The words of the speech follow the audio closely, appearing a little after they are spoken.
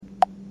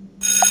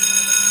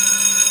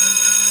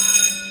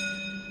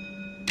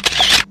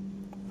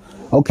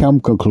Okay, I'm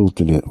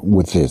concluding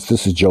with this.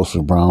 This is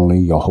Joseph Brownlee,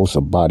 your host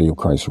of Body of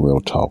Christ Real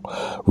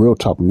Talk. Real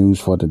Talk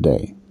news for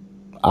today.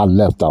 I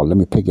left out. Let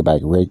me pick it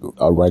back right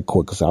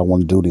quick because I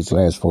want to do these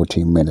last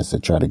 14 minutes to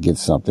try to get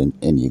something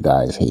in you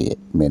guys' head,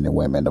 men and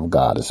women of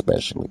God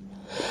especially.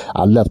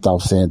 I left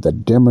off saying the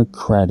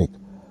Democratic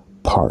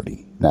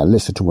Party. Now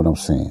listen to what I'm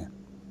saying.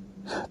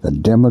 The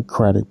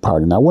Democratic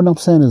Party. Now what I'm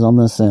saying is I'm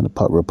not saying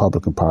the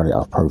Republican Party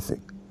are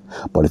perfect.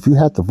 But if you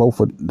have to vote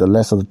for the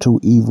lesser of the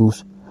two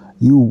evils,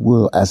 you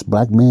will, as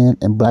black men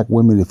and black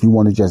women, if you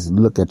want to just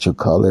look at your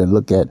color and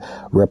look at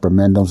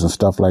referendums and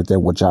stuff like that,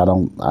 which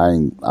I'm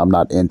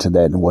not into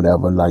that and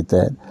whatever like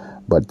that,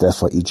 but that's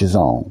for each his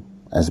own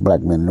as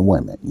black men and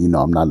women. You know,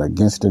 I'm not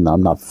against it and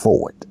I'm not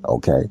for it.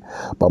 Okay.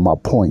 But my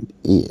point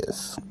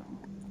is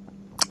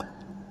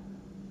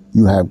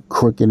you have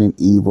crooked and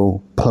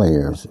evil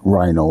players,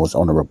 rhinos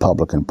on the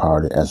Republican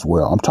Party as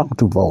well. I'm talking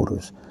to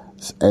voters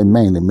and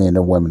mainly men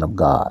and women of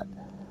God.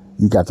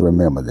 You got to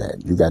remember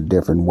that. You got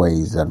different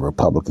ways that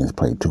Republicans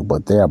play too,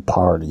 but their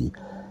party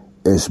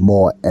is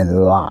more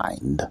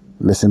aligned,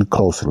 listen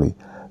closely,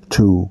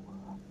 to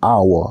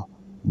our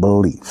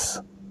beliefs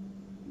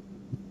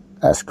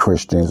as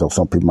Christians, or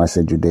some people might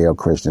say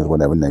Judeo-Christians,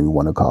 whatever name you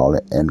want to call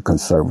it, and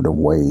conservative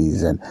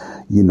ways and,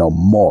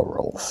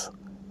 morals.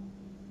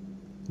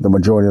 The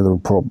majority of the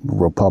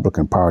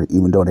Republican Party,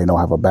 even though they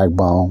don't have a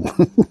backbone,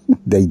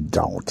 they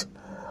don't,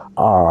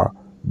 are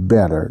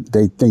better.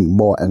 They think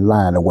more in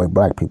line the way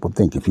black people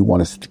think, if you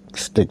want to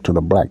stick to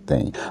the black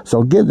thing.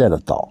 So give that a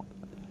thought.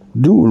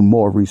 Do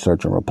more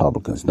research on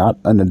Republicans, not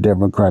on the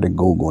Democratic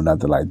Google,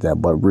 nothing like that,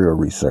 but real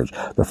research.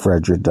 The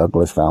Frederick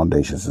Douglass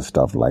Foundations and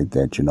stuff like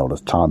that,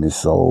 the Thomas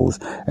Sowell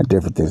and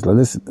different things.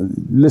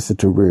 Listen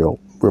to real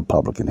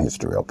Republican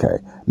history, okay?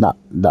 Not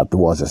the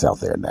ones that's out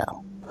there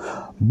now.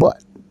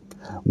 But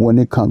when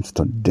it comes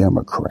to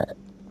Democrat,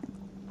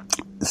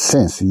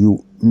 since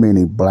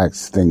many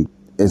blacks think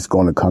it's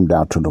going to come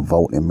down to the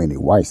vote, and many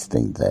whites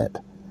think that.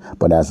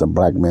 But as a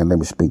black man, let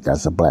me speak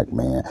as a black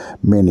man.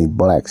 Many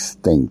blacks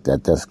think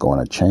that that's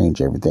going to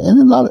change everything,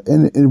 and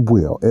it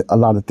will. A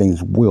lot of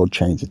things will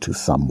change it to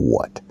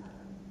somewhat.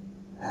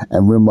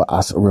 And remember,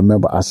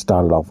 I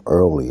started off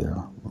earlier.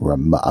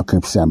 I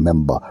can't say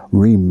remember.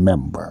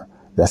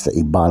 That's the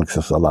Ebonics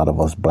of a lot of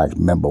us blacks.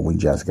 Remember, we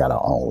just got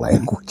our own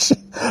language.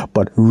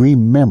 But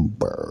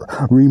remembers,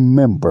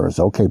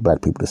 okay,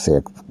 black people to say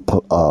it,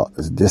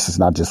 this is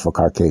not just for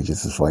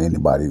Caucasians, it's for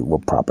anybody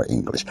with proper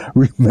English.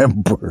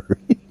 Remember,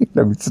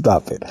 let me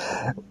stop it.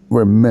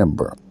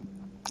 Remember,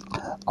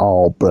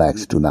 all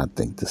blacks do not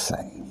think the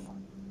same.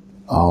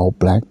 All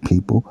black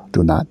people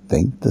do not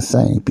think the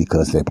same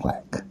because they're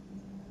black.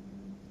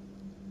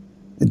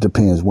 It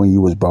depends when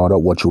you was brought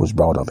up, what you was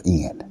brought up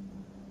in.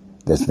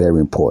 That's very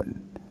important.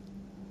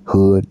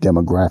 Hood,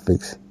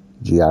 demographics,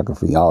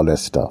 geography, all that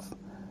stuff.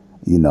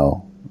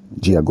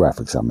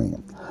 Geographics,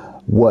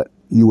 What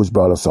you was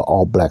brought up, so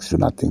all blacks do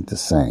not think the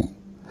same.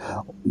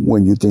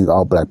 When you think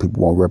all black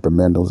people want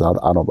reprimandos,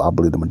 I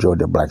believe the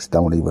majority of blacks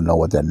don't even know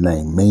what that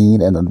name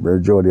mean. And the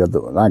majority of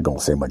I ain't going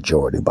to say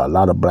majority, but a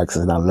lot of blacks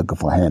are not looking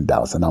for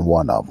handouts, and I'm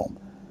one of them.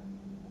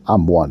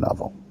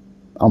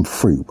 I'm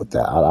free with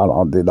that.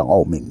 They don't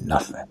owe me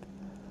nothing,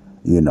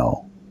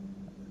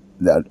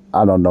 That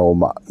I don't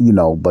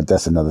know, but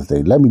that's another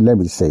thing. Let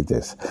me say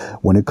this.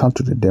 When it comes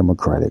to the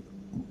Democratic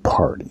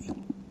Party,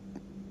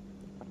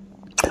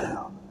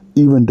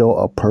 even though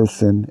a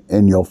person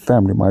in your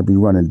family might be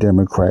running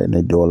Democrat and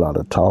they do a lot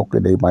of talk,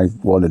 and they might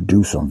want to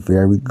do some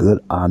very good,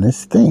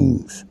 honest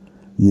things,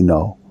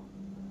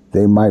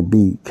 they might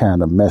be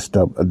kind of messed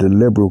up, the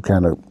liberal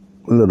kind of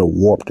a little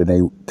warped, and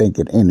they think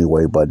it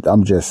anyway. But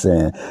I'm just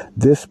saying,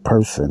 this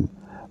person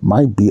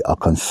might be a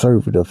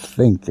conservative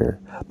thinker,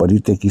 but you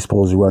think he's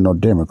supposed to run on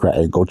Democrat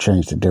and go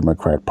change the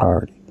Democrat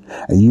Party.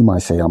 And you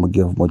might say, I'm going to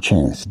give him a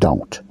chance.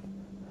 Don't.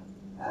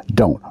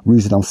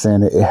 Reason I'm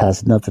saying it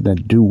has nothing to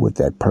do with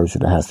that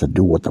person. It has to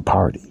do with the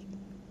party.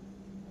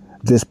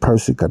 This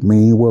person could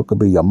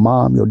be your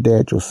mom, your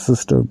dad, your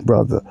sister,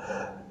 brother.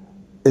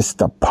 It's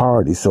the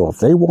party. So if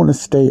they want to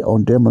stay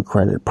on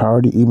Democratic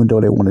Party, even though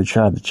they want to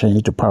try to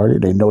change the party,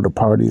 they know the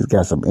party has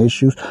got some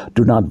issues,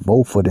 do not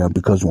vote for them,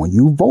 because when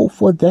you vote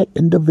for that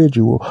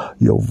individual,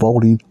 you're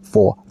voting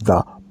for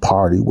the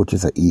party, which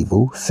is an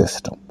evil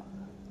system.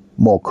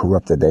 More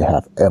corrupt than they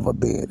have ever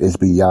been. It's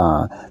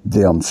beyond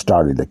them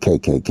starting the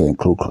KKK and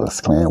Ku Klux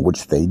Klan,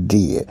 which they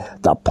did.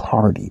 The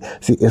party.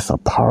 See, it's a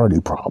party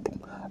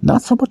problem.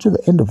 Not so much of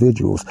the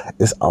individuals.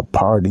 It's a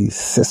party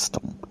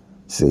system.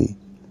 See,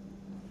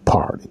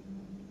 party.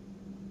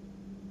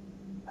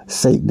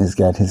 Satan has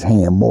got his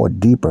hand more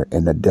deeper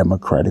in the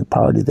Democratic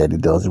Party than he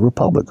does the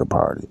Republican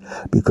Party,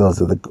 because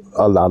of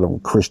a lot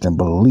of Christian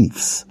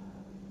beliefs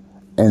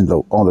on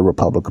the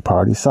Republican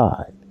Party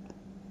side.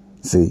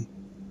 See,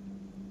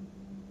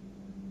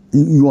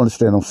 you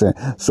understand what I'm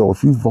saying? So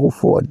if you vote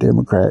for a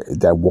Democrat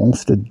that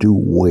wants to do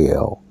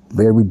well,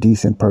 very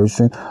decent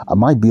person, I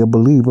might be a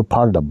believer,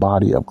 part of the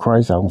body of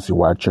Christ. I don't see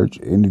why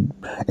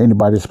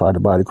anybody that's part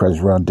of the body of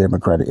Christ run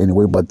Democratic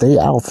anyway, but they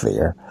out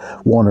there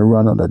want to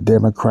run on the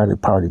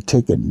Democratic Party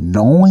ticket,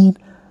 knowing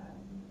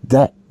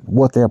that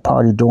what their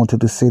party doing to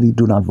the city,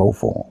 do not vote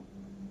for them.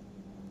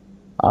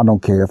 I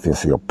don't care if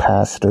it's your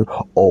pastor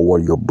or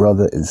your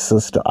brother and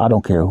sister. I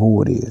don't care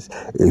who it is.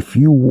 If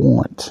you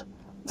want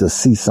to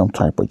see some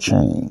type of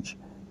change,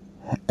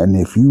 and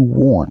if you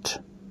want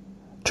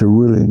to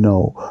really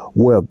know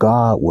where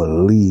God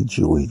will lead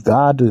you,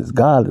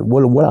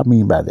 what I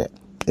mean by that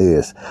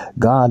is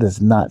God is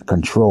not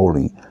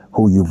controlling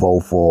who you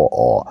vote for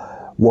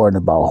or worrying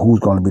about who's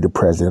going to be the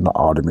president or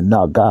alderman.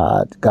 No,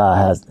 God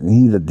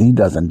he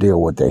doesn't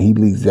deal with that. He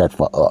leaves that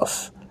for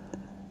us.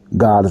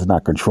 God is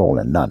not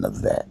controlling none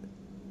of that.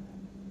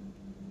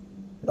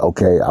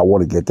 Okay, I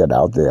want to get that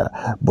out there.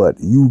 But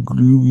you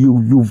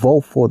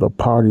vote for the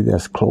party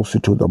that's closer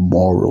to the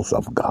morals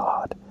of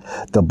God,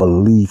 the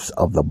beliefs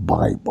of the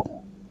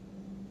Bible,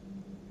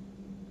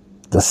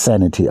 the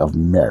sanity of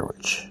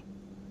marriage,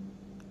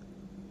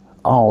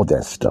 all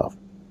that stuff.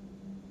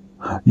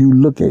 You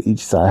look at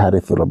each side, how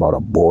they feel about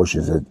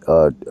abortions and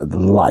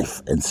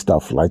life and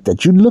stuff like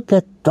that. You look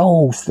at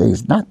those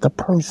things, not the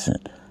person.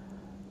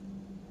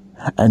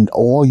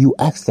 Or you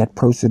ask that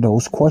person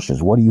those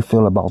questions. What do you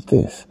feel about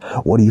this?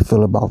 What do you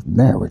feel about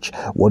marriage?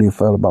 What do you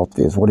feel about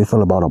this? What do you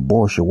feel about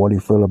abortion? What do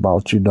you feel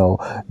about,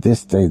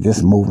 this thing,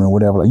 this movement,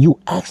 whatever? You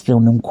ask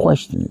them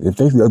questions. If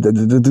they're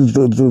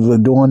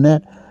doing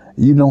that,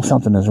 you know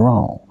something is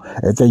wrong.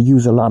 If they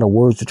use a lot of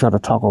words to try to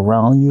talk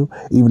around you,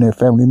 even their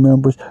family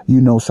members, you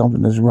know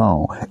something is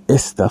wrong.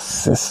 It's the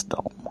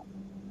system.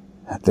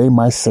 They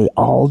might say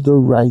all the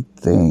right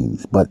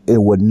things, but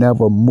it would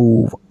never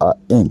move an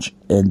inch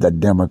in the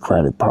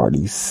Democratic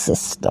Party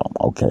system,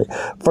 okay?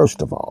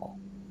 First of all,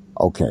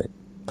 okay?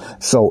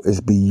 So it's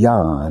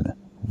beyond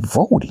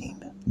voting.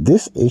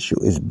 This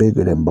issue is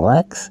bigger than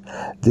blacks.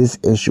 This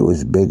issue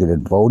is bigger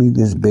than voting.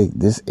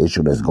 This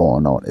issue that's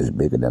going on is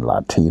bigger than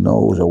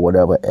Latinos or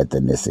whatever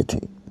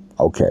ethnicity,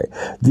 okay?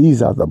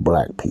 These are the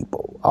black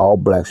people. All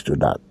blacks do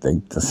not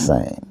think the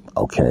same,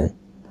 okay?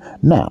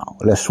 Now,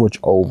 let's switch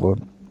over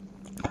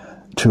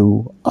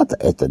to other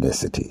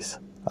ethnicities,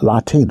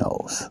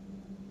 Latinos,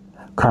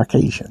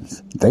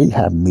 Caucasians. They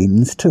have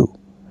meetings too.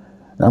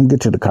 And I'm going to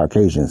get to the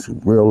Caucasians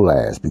real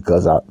last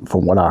because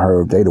from what I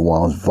heard, they the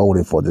ones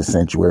voted for the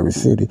sanctuary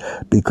city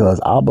because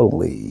I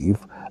believe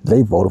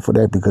they voted for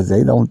that because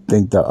they don't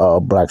think the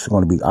blacks are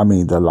going to be,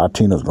 the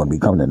Latinos are going to be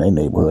coming in their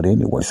neighborhood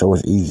anyway. So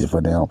it's easy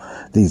for them,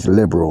 these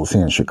liberals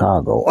here in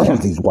Chicago,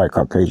 these white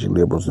Caucasian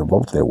liberals to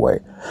vote their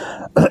way.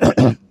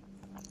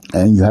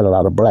 And you had a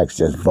lot of blacks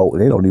just vote.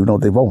 They don't even know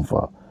what they're voting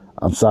for.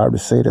 I'm sorry to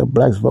say that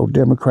blacks vote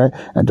Democrat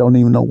and don't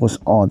even know what's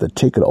on the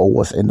ticket or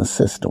what's in the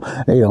system.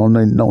 They don't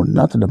know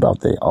nothing about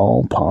their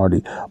own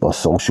party or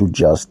social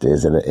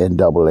justice and the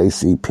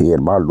NAACP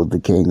and Martin Luther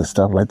King and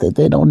stuff like that.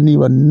 They don't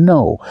even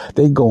know.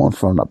 They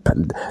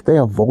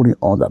are voting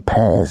on the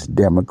past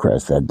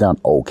Democrats that done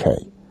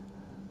okay.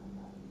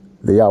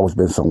 They always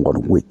been somewhat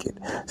wicked.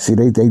 See,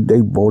 they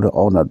voted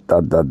on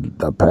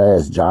the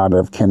past John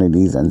F.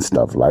 Kennedys and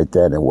stuff like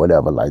that and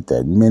whatever like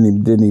that. Many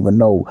didn't even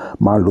know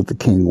Martin Luther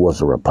King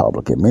was a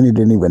Republican. Many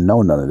didn't even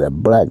know none of that.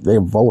 Black, they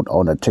vote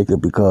on the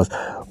ticket because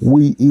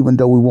even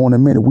though we won't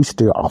admit it, we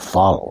still are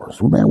followers.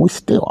 Man, we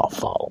still are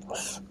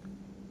followers.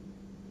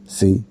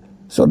 See?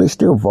 So they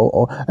still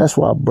vote. That's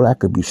why black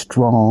could be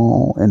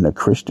strong in the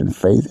Christian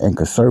faith and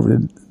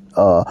conservative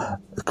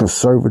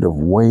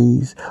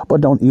ways,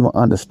 but don't even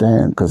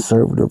understand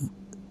conservative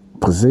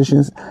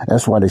positions.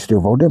 That's why they still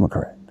vote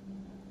Democrat.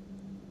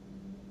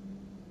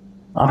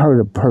 I heard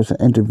a person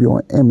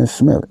interviewing Emmett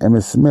Smith.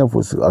 Emmett Smith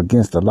was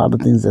against a lot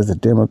of things that the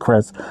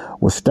Democrats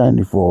were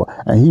standing for,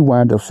 and he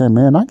wound up saying,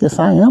 man, I guess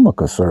I am a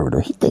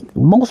conservative. He think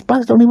most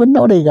blacks don't even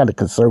know they got a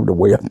conservative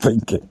way of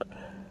thinking.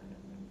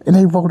 And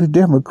they voted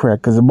Democrat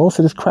because most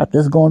of this crap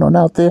that's going on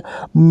out there,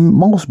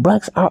 most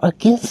blacks are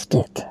against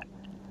it.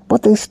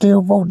 But they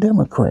still vote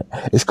Democrat.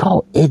 It's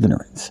called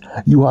ignorance.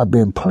 You are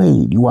being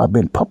played. You are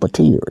being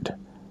puppeteered.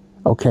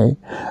 Okay?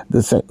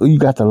 You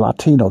got the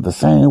Latino the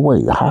same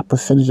way. A high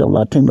percentage of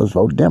Latinos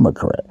vote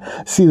Democrat.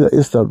 See,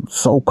 it's the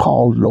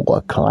so-called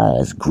lower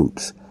class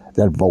groups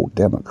that vote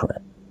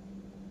Democrat.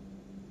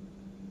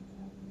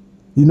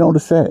 You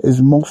notice that? It's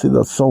mostly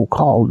the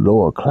so-called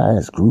lower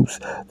class groups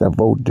that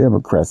vote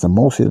Democrats, and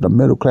mostly the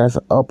middle class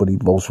and uppity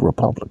votes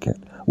Republican.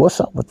 What's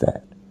up with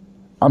that?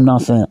 I'm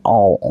not saying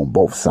all on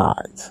both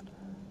sides.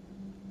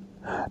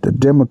 The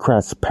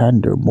Democrats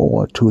pander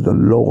more to the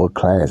lower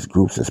class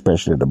groups,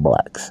 especially the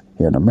blacks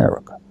here in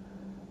America,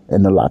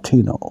 and the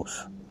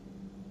Latinos,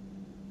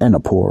 and the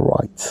poor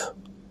whites.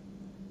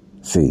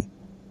 See,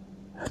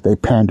 they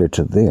pander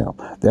to them.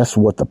 That's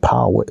what the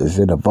power is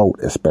in a vote,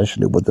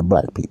 especially with the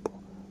black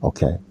people.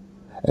 Okay?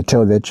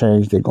 Until they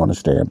change, they're going to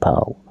stay in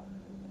power.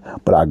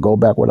 But I go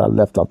back what I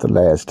left off the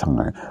last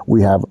time.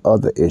 We have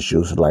other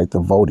issues like the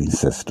voting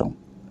system.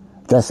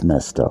 That's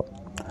messed up.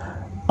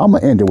 I'm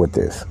going to end it with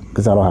this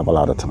because I don't have a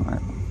lot of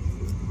time.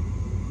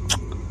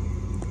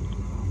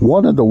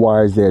 One of the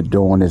whys they're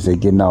doing is they're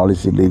getting all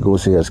these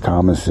illegals here as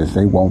common sense.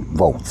 They want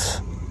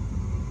votes.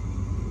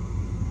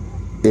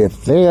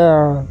 If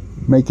they're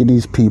making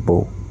these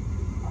people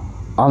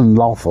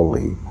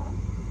unlawfully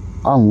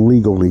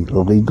unlegally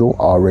legal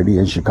already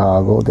in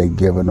Chicago. They're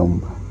giving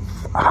them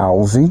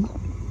housing.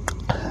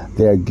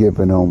 They're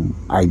giving them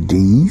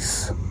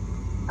IDs.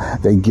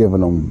 They're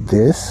giving them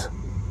this.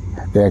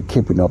 They're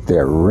keeping up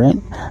their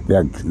rent.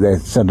 They're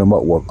setting them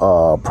up with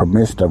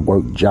permits to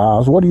work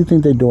jobs. What do you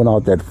think they're doing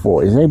all that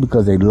for? Is it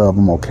because they love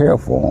them or care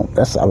for them?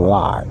 That's a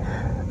lie.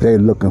 They're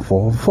looking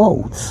for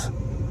votes.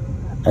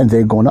 And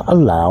they're going to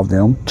allow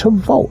them to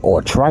vote,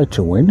 or try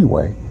to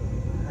anyway.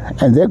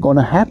 And they're going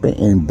to happen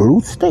in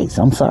blue states.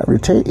 I'm sorry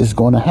to tell you, it's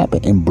going to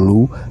happen in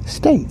blue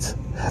states.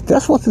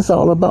 That's what it's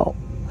all about.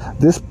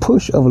 This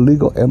push of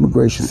illegal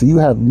immigration. So you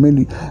have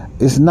many,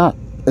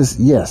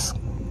 yes,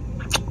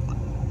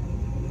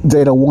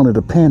 they don't want to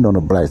depend on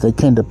the blacks. They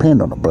can't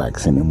depend on the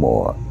blacks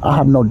anymore. I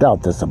have no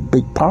doubt that's a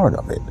big part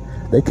of it.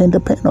 They can't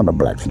depend on the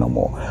blacks no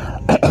more.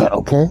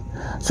 Okay?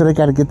 So they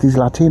got to get these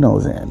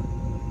Latinos in.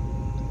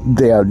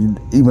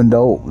 Even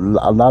though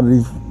a lot of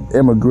these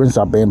immigrants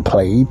are being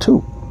played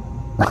too.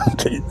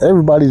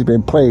 Everybody's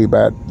been played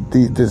by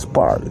this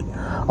party.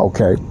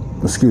 Okay?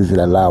 Excuse me,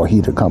 that loud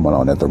heater coming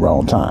on at the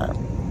wrong time.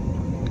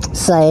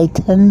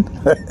 Satan.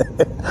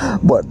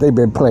 But they've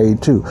been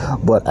played too.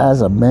 But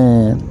as a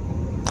man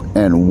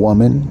and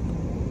woman,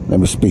 let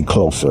me speak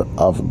closer,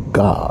 of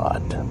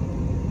God.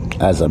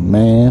 As a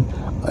man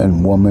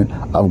and woman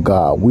of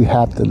God, we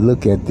have to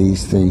look at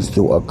these things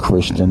through a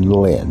Christian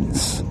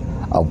lens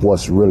of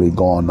what's really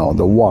going on.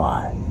 The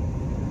why.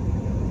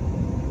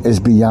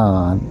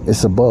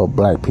 It's above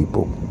black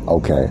people.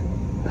 Okay.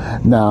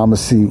 Now I'm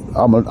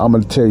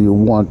gonna tell you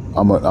one,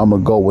 I'm gonna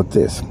go with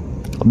this.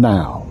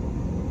 Now,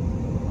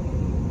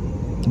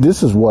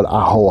 this is what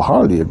I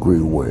wholeheartedly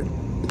agree with.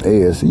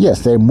 Is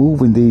yes, they're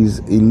moving these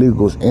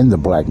illegals in the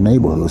black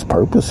neighborhoods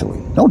purposely.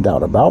 No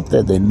doubt about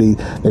that.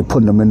 They're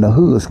putting them in the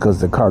hoods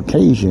because the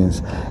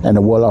Caucasians and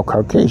the well-off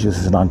Caucasians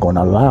is not going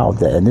to allow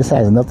that. And this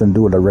has nothing to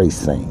do with a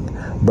race thing.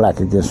 Black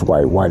against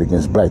white, white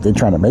against black. They're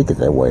trying to make it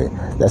that way.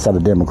 That's how the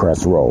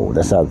Democrats roll.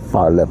 That's how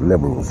far-left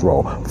liberals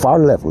roll.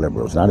 Far-left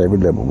liberals, not every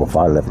liberal, but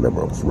far-left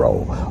liberals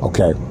roll.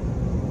 Okay?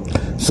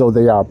 So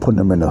they are putting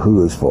them in the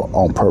hoods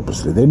on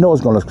purposely. They know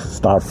it's going to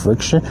start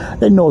friction.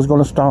 They know it's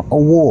going to start a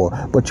war.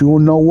 But you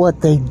know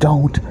what? They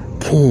don't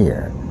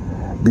care.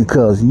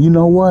 Because you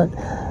know what?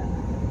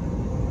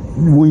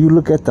 When you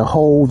look at the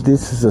whole,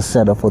 this is a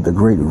setup for the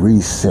Great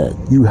Reset.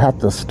 You have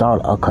to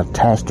start a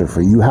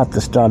catastrophe. You have to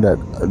start a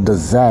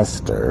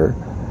disaster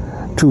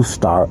to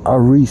start a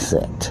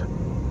reset.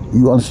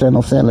 You understand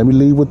what I'm saying? Let me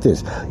leave with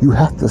this. You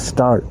have to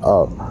start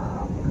a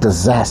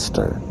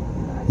disaster.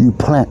 You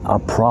plant a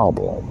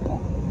problem.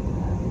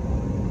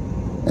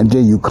 And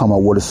then you come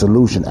up with a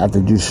solution after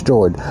you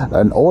destroy it.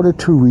 In order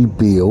to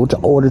rebuild,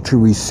 in order to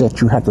reset,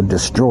 you have to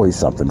destroy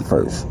something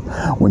first.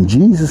 When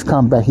Jesus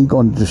comes back, he's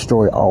going to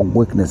destroy all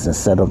wickedness and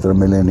set up the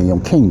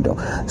millennium kingdom.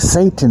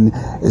 Satan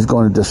is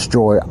going to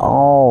destroy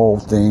all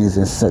things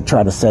and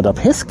try to set up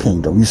his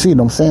kingdom. You see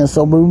what I'm saying?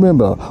 So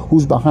remember,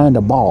 who's behind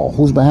the ball?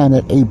 Who's behind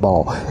that A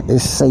ball?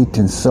 It's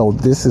Satan. So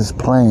this is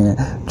playing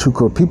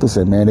to, people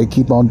say, man, they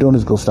keep on doing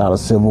this, go start a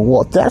civil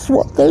war. That's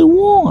what they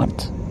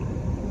want.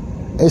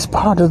 It's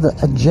part of the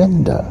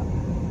agenda.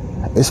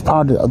 It's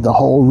part of the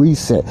whole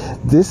reset.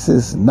 This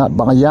is not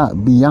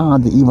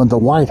beyond even the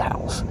White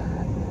House.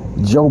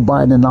 Joe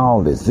Biden and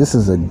all this. This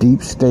is a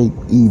deep state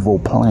evil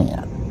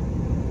plan.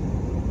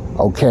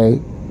 Okay?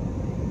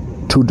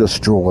 To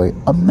destroy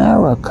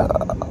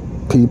America,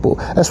 people.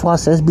 That's why it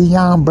says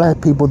beyond black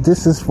people.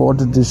 This is for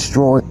to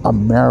destroy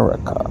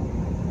America.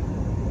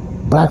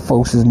 Black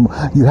folks,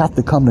 you have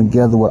to come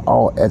together with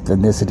all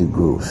ethnicity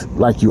groups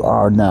like you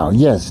are now.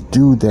 Yes,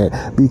 do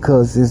that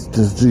because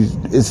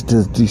it's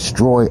to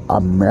destroy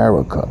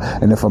America.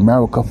 And if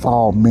America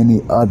falls,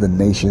 many other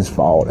nations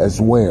fall as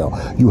well.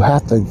 You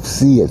have to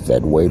see it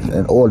that way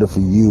in order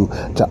for you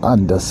to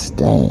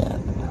understand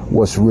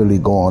what's really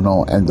going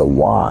on and the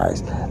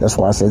whys. That's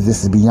why I said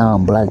this is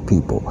beyond black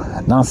people.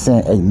 Not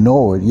saying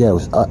ignore it.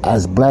 Yes,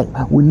 as black,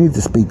 we need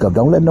to speak up.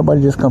 Don't let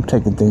nobody just come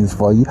taking things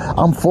for you.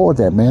 I'm for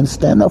that, man.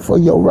 Stand up for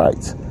your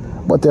rights.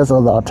 But there's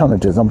other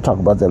alternatives. I'm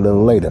talking about that a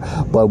little later.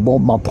 But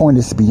my point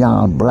is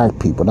beyond black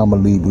people, and I'm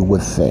going to leave you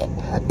with that.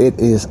 It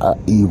is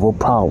an evil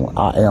problem.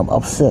 I am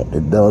upset.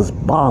 It does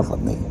bother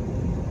me.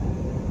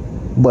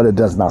 But it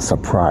does not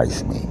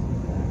surprise me.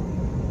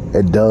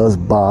 It does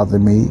bother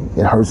me.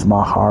 It hurts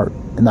my heart.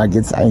 And I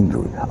get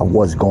angry of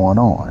what's going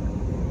on.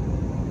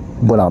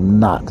 But I'm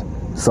not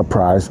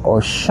surprised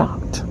or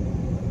shocked.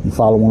 You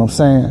follow what I'm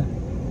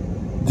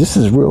saying? This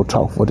is real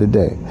talk for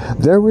today.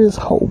 There is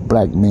hope,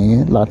 black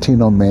men,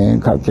 Latino men,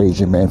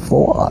 Caucasian men,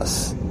 for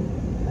us.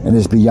 And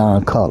it's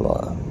beyond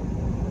color.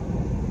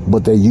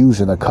 But they're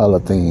using a color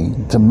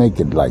thing to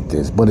make it like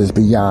this. But it's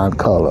beyond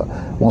color.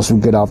 Once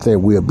we get off there,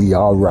 we'll be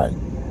all right.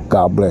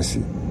 God bless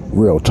you.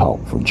 Real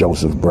talk from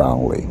Joseph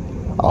Brownlee.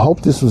 I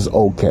hope this was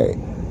okay.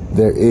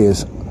 There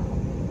is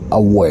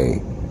a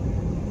way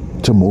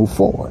to move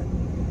forward.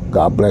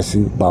 God bless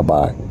you.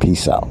 Bye-bye.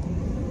 Peace out.